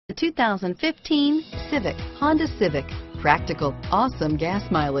The 2015 Civic, Honda Civic. Practical, awesome gas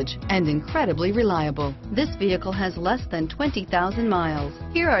mileage, and incredibly reliable. This vehicle has less than 20,000 miles.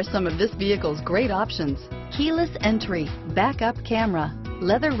 Here are some of this vehicle's great options: keyless entry, backup camera,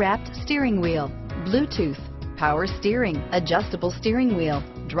 leather-wrapped steering wheel, Bluetooth, power steering, adjustable steering wheel,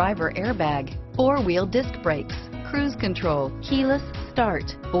 driver airbag, four-wheel disc brakes, cruise control, keyless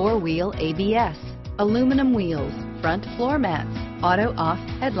start, four-wheel ABS, aluminum wheels, front floor mats, auto-off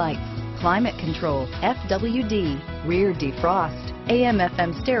headlights, climate control, FWD, rear defrost,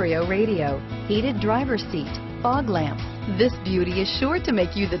 AM/FM stereo radio, heated driver's seat, fog lamps. This beauty is sure to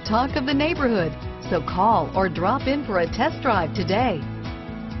make you the talk of the neighborhood. So call or drop in for a test drive today.